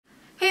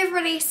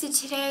everybody, so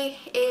today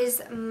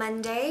is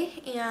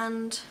Monday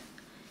and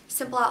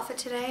simple outfit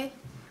today.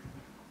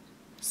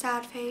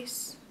 Sad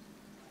face.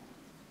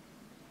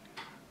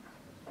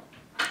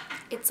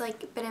 It's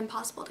like been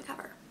impossible to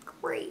cover.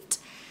 Great.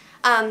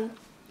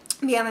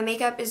 Yeah, my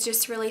makeup is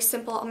just really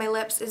simple. On my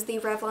lips is the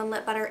Revlon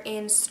lip butter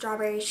in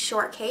Strawberry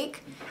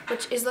Shortcake,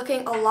 which is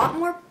looking a lot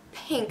more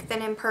pink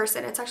than in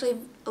person. It's actually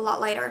a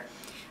lot lighter.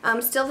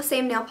 Still the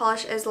same nail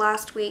polish as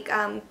last week,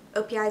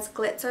 OPI's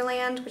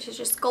Glitzerland, which is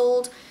just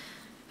gold.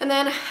 And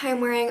then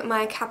I'm wearing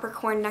my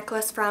Capricorn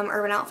necklace from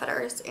Urban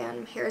Outfitters,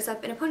 and my hair is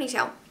up in a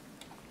ponytail.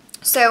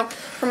 So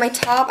for my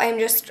top, I'm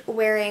just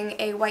wearing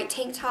a white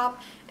tank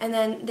top, and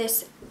then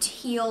this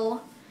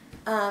teal,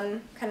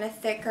 kind of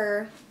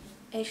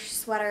thicker-ish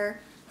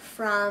sweater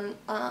from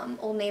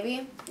Old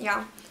Navy.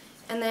 Yeah.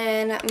 And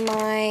then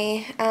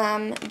my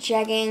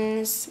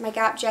jeggings, my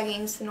Gap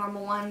jeggings, the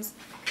normal ones,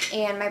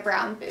 and my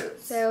brown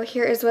boots. So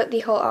here is what the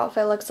whole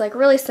outfit looks like.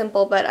 Really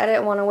simple, but I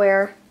didn't want to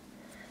wear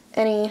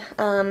any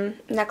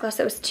necklace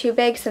that was too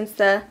big since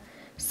the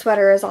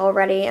sweater is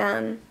already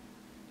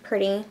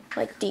pretty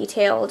like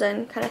detailed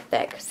and kind of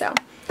thick. So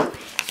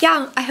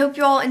yeah, I hope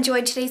you all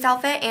enjoyed today's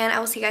outfit, and I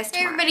will see you guys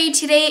tomorrow. Hey everybody,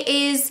 today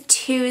is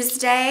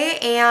Tuesday,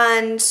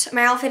 and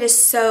my outfit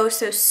is so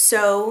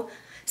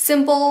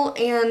simple,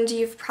 and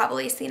you've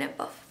probably seen it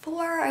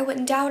before. I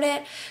wouldn't doubt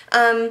it.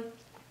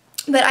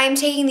 But I'm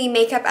taking the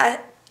makeup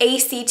at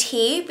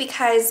ACT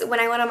because when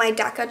I went on my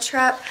DECA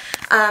trip,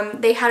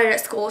 they had it at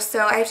school,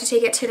 so I have to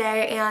take it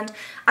today, and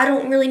I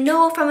don't really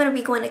know if I'm going to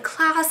be going to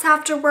class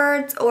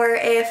afterwards or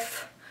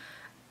if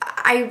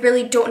I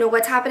really don't know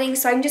what's happening,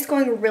 so I'm just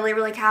going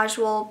really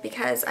casual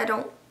because I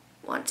don't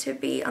want to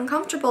be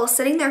uncomfortable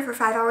sitting there for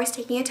 5 hours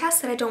taking a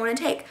test that I don't want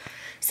to take.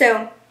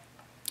 So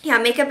yeah,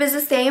 makeup is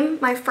the same.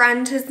 My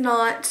friend has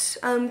not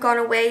gone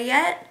away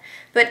yet,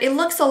 but it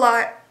looks a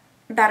lot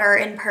better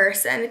in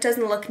person. It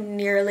doesn't look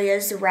nearly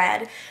as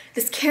red.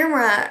 This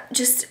camera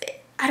just,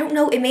 I don't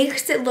know, it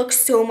makes it look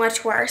so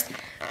much worse.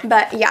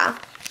 But yeah.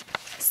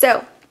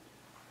 So,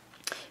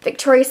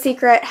 Victoria's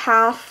Secret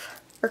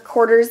half or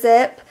quarter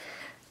zip.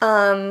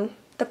 The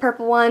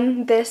purple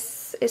one.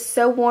 This is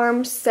so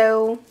warm,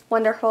 so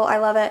wonderful. I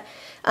love it.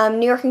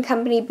 New York &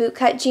 Company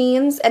bootcut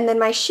jeans. And then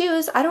my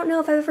shoes, I don't know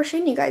if I've ever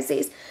shown you guys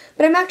these,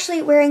 but I'm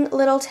actually wearing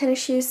little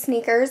tennis shoes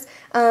sneakers.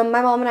 My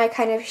mom and I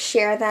kind of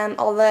share them,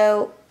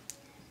 although,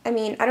 I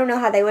mean, I don't know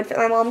how they would fit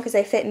my mom because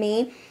they fit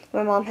me.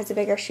 My mom has a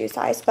bigger shoe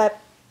size, but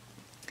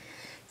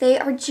they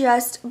are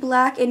just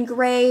black and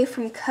gray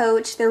from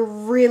Coach. They're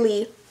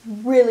really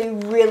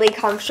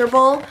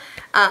comfortable.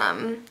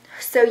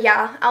 So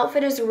yeah,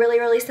 outfit is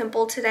really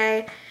simple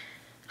today.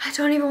 I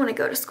don't even want to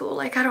go to school.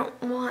 Like, I don't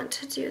want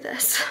to do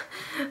this,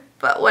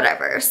 but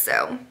whatever.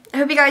 So I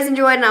hope you guys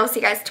enjoyed, and I will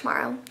see you guys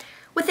tomorrow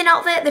with an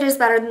outfit that is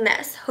better than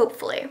this,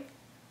 hopefully.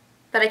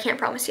 But I can't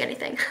promise you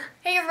anything.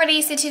 Hey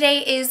everybody, so today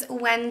is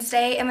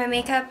Wednesday, and my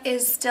makeup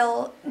is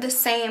still the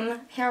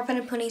same. Hair up in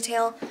a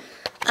ponytail.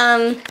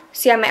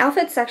 So yeah, my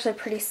outfit's actually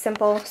pretty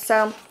simple,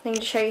 so I need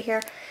to show you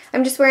here.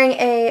 I'm just wearing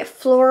a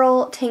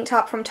floral tank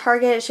top from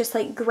Target. It's just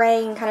like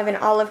gray and kind of an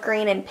olive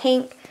green and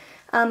pink.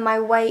 My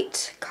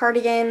white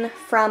cardigan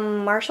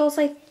from Marshalls,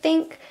 I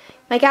think.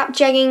 My Gap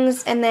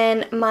jeggings, and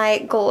then my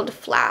gold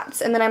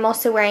flats. And then I'm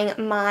also wearing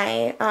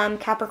my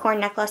Capricorn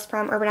necklace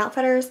from Urban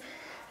Outfitters.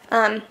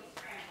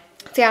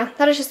 So yeah,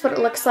 that is just what it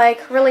looks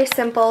like. Really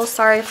simple.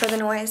 Sorry for the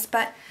noise,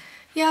 but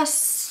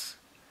yes,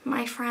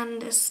 my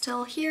friend is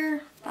still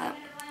here, but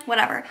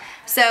whatever.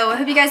 So I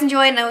hope you guys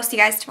enjoyed, and I will see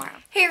you guys tomorrow.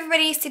 Hey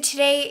everybody, so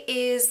today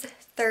is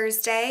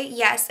Thursday.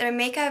 Yes, and my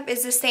makeup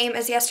is the same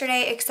as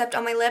yesterday, except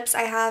on my lips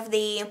I have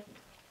the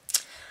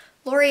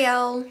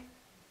L'Oreal,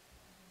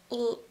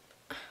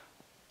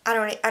 I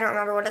don't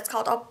remember what it's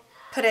called. I'll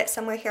put it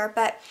somewhere here,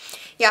 but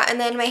yeah, and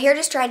then my hair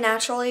just dried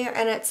naturally,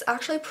 and it's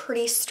actually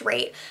pretty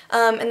straight.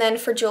 And then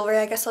for jewelry,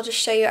 I guess I'll just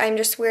show you. I'm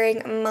just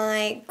wearing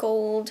my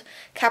gold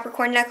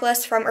Capricorn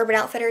necklace from Urban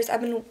Outfitters.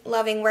 I've been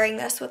loving wearing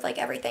this with like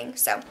everything.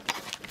 So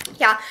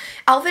yeah,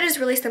 outfit is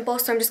really simple,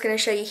 so I'm just going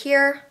to show you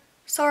here.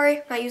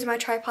 Sorry, not using my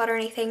tripod or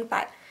anything,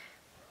 but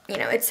you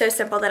know, it's so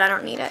simple that I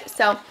don't need it.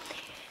 So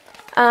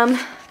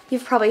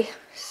I've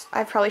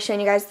probably shown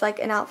you guys like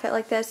an outfit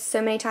like this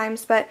so many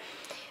times, but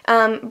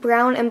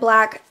brown and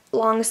black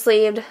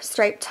long-sleeved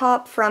striped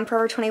top from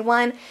Forever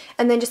 21,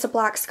 and then just a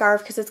black scarf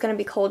because it's going to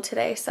be cold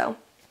today, so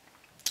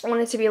I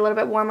want it to be a little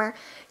bit warmer.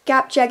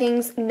 Gap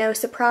jeggings, no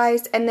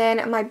surprise, and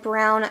then my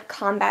brown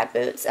combat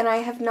boots, and I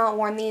have not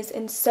worn these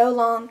in so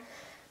long,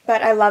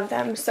 but I love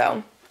them.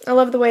 So I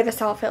love the way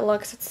this outfit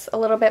looks. It's a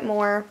little bit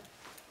more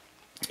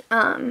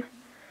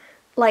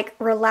like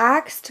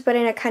relaxed, but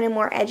in a kind of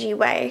more edgy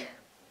way.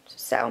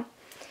 So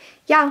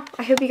yeah,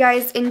 I hope you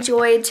guys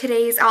enjoyed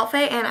today's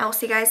outfit, and I'll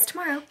see you guys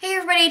tomorrow. Hey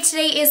everybody,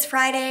 today is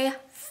Friday,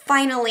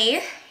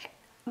 finally,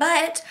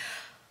 but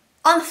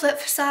on the flip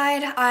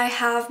side, I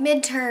have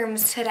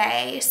midterms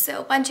today,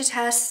 so a bunch of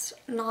tests,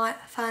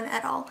 not fun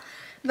at all.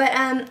 But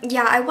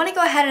yeah, I want to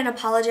go ahead and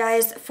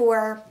apologize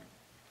for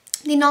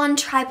the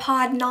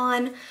non-tripod,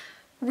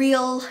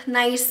 non-real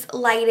nice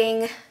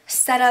lighting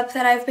setup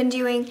that I've been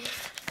doing.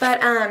 But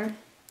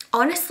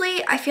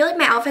honestly, I feel like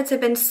my outfits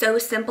have been so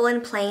simple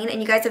and plain, and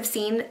you guys have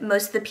seen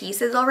most of the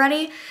pieces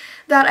already,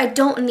 that I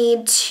don't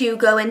need to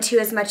go into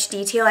as much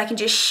detail. I can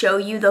just show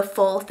you the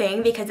full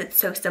thing because it's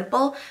so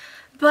simple.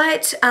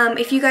 But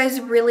if you guys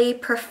really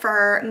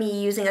prefer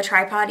me using a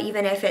tripod,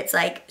 even if it's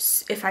like,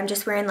 if I'm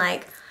just wearing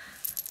like,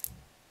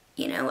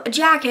 you know, a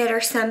jacket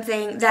or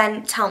something,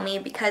 then tell me,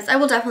 because I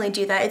will definitely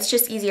do that. It's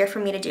just easier for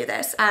me to do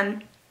this.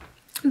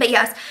 But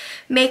yes,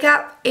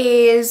 makeup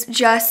is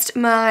just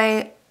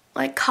my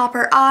like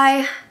copper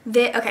eye.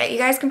 Okay, you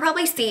guys can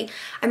probably see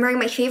I'm wearing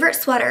my favorite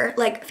sweater,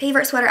 like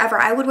favorite sweater ever.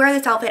 I would wear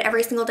this outfit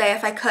every single day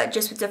if I could,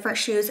 just with different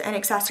shoes and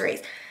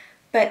accessories.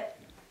 But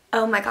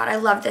oh my god, I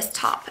love this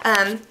top.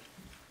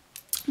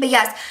 But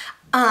yes,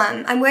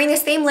 I'm wearing the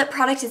same lip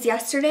product as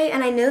yesterday,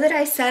 and I know that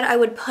I said I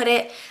would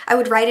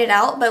write it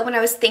out, but when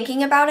I was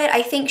thinking about it,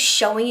 I think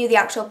showing you the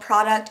actual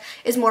product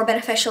is more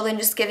beneficial than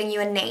just giving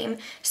you a name.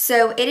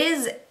 So it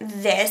is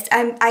this.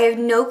 I have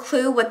no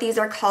clue what these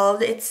are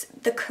called. It's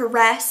the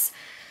Caress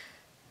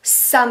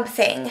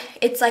something.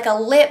 It's like a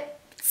lip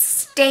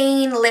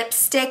stain,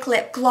 lipstick,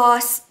 lip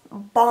gloss,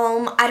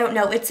 balm. I don't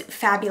know. It's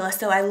fabulous,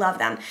 so I love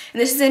them.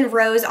 And this is in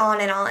Rose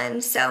On and On,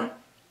 so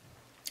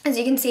as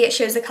you can see, it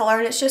shows the color,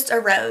 and it's just a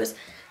rose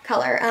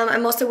color.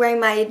 I'm also wearing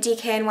my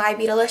DKNY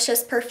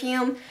Beautylicious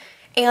perfume,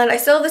 and I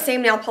still have the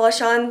same nail polish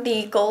on,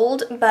 the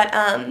gold, but,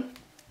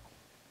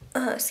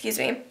 excuse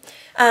me.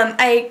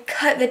 I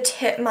cut the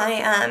tip,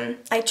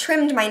 I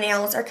trimmed my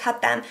nails, or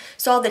cut them,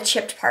 so all the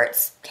chipped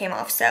parts came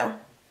off, so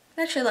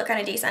they actually look kind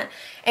of decent.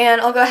 And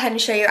I'll go ahead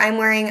and show you, I'm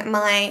wearing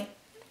my,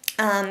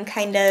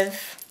 kind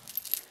of,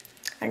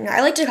 I don't know,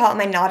 I like to call it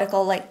my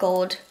nautical, like,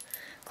 gold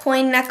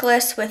coin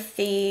necklace with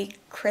the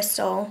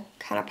crystal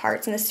kind of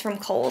parts, and this is from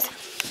Kohl's.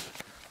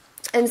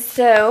 And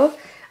so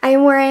I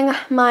am wearing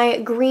my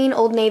green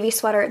Old Navy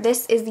sweater.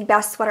 This is the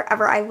best sweater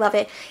ever. I love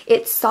it.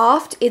 It's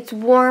soft, it's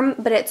warm,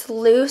 but it's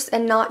loose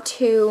and not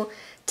too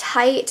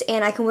tight,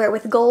 and I can wear it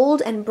with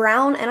gold and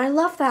brown, and I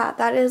love that.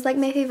 That is like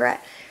my favorite.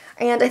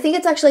 And I think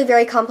it's actually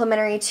very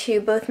complimentary to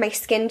both my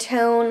skin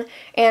tone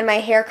and my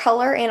hair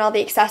color and all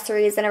the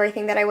accessories and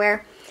everything that I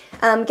wear.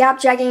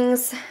 Gap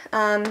jeggings,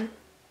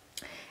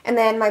 and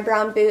then my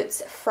brown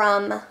boots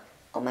from,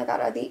 oh my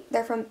god,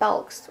 they're from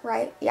Belk's,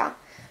 right? Yeah.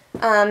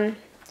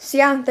 So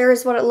yeah,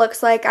 there's what it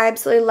looks like. I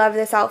absolutely love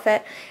this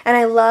outfit, and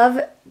I love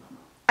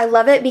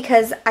it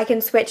because I can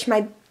switch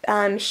my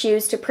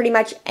shoes to pretty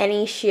much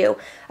any shoe.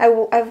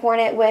 I've worn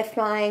it with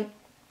my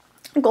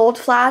gold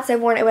flats.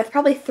 I've worn it with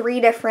probably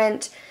 3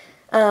 different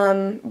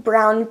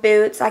brown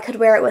boots. I could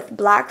wear it with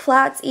black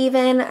flats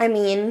even. I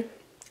mean,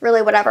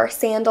 really whatever.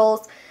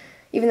 Sandals.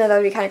 Even though that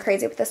would be kind of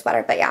crazy with the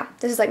sweater. But yeah,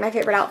 this is like my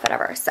favorite outfit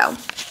ever. So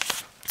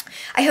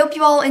I hope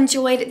you all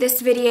enjoyed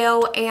this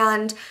video,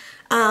 and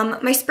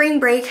my spring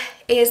break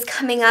is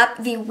coming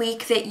up the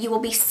week that you will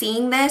be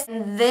seeing this.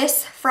 And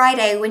this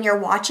Friday when you're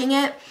watching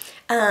it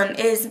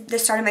is the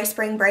start of my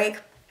spring break.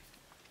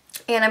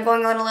 And I'm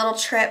going on a little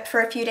trip for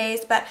a few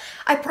days, but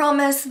I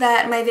promise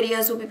that my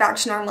videos will be back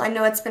to normal. I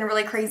know it's been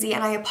really crazy,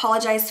 and I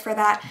apologize for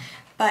that,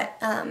 but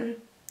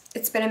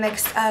it's been a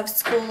mix of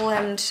school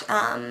and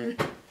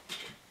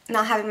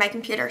not having my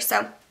computer.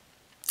 So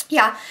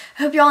yeah,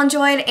 I hope you all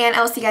enjoyed, and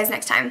I'll see you guys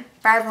next time.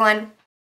 Bye everyone.